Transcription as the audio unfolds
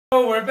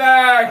Oh, we're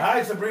back.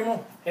 Hi,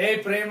 Primo. Hey,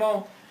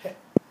 Primo.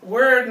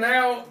 We're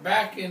now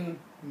back in,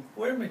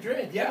 we're in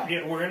Madrid, yeah.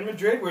 Yeah, we're in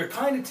Madrid. We're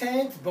kind of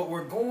tanked, but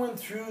we're going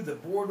through the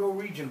Bordeaux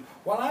region.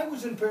 While I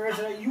was in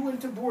Paris, you went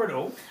to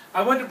Bordeaux.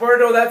 I went to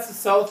Bordeaux. That's the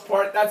south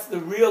part. That's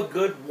the real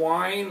good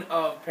wine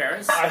of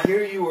Paris. I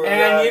hear you were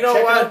And you know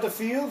checking what? out the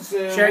fields.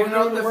 Checking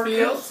out the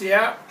fields,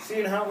 yeah.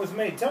 Seeing how it was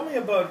made. Tell me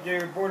about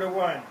your Bordeaux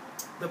wine.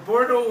 The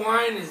Bordeaux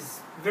wine is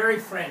very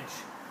French.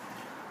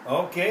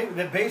 Okay,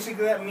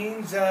 basically that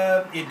means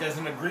it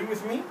doesn't agree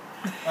with me.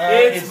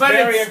 It's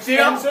very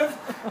still expensive,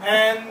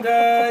 and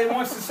it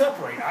wants to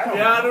separate.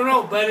 I don't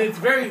know, but it's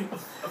very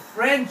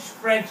French,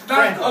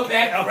 not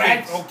Quebec,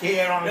 French.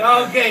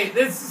 Okay,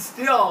 this is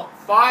still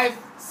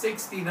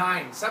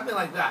 $5.69, something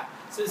like that.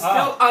 So it's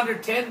still under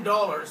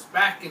 $10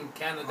 back in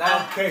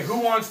Canada. Okay,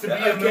 who wants to be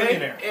a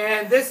millionaire?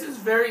 And this is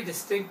very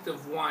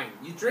distinctive wine.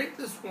 You drink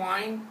this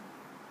wine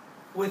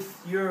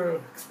with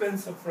your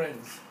expensive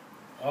friends.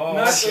 Oh,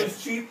 not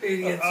those cheap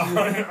idiots.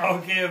 Okay,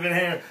 I've been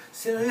here.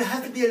 So you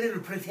have to be a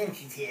little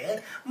pretentious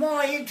here.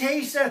 More, it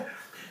tastes a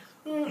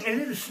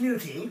little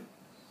snooty.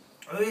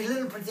 Or it's a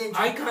little pretentious.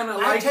 I kind of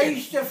like it. I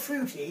taste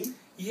fruity.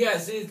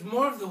 Yes, it's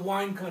more of the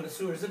wine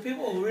connoisseurs. The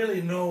people who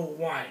really know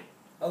wine.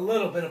 A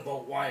little bit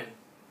about wine.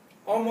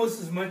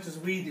 Almost as much as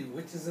we do,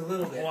 which is a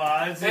little bit.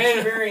 Well,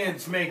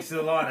 experience makes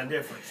a lot of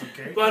difference,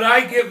 okay? But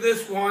I give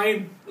this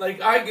wine,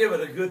 I give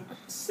it a good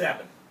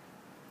 7.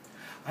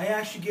 I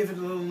actually give it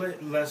a little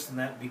less than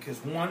that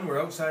because, one,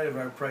 we're outside of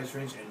our price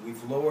range and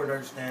we've lowered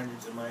our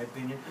standards, in my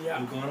opinion. Yeah.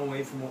 We've gone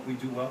away from what we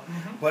do well.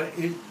 But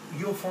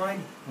you'll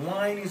find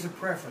wine is a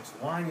preference.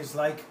 Wine is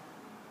like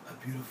a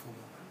beautiful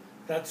woman.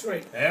 That's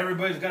right.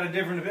 Everybody's got a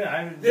different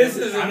opinion. This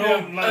is an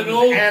old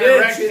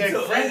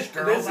anorexic French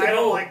girls. I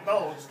don't like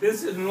those.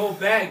 This is an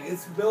old bag.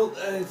 It's built,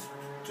 it's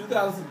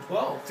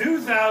 2012.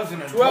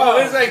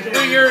 2012. It's like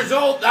 3 years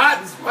old.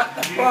 That's what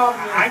the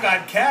problem is. I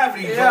got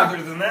cavities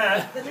older than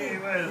that. Gee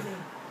whiz.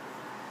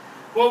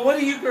 Well, what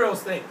do you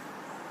girls think?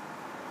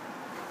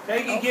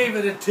 Peggy gave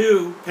it a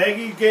 2.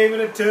 Peggy gave it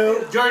a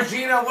 2.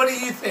 Georgina, what do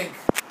you think?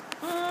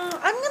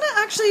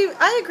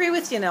 I agree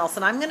with you,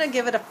 Nelson. I'm gonna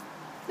give it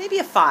maybe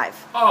a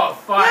 5. Oh,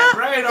 5. Yeah,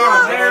 right on.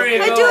 yeah, There you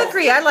go. I do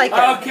agree. I like it.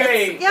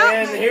 Okay,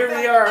 and here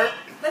we are.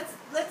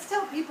 Let's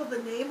tell people the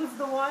name of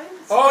the wine.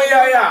 Oh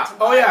yeah.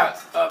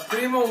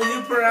 Primo, will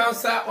you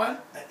pronounce that one?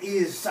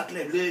 Is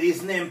Sacre Bleu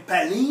is named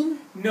Paline?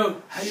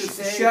 No. How do you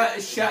say?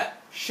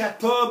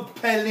 Chateau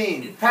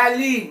Paline.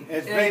 Paline.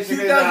 It's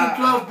basically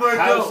 2012 the Bordeaux.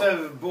 House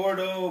of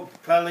Bordeaux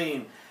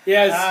Paline.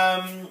 Yes.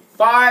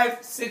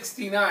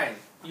 €5.69.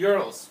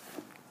 It's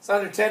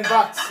under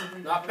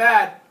 $10. Not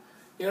bad.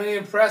 You know, you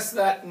impress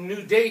that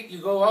new date you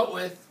go out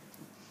with.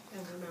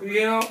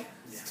 You know,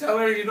 tell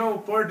her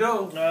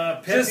Bordeaux.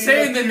 Just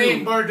saying the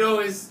name Bordeaux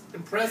is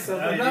impressive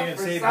enough you can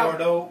for say some.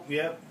 Bordeaux.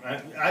 Yep.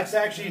 It's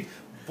actually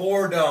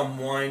boredom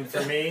wine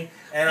for me,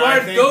 and I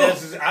think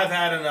I've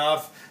had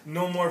enough.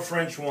 No more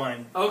French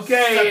wine.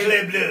 Okay.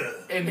 Sacre Bleu.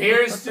 And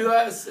here's to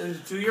us,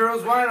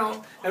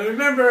 2eurowinos. And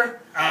remember,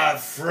 a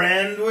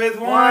friend with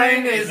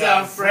wine is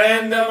a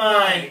friend of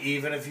mine,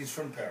 even if he's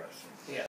from Paris.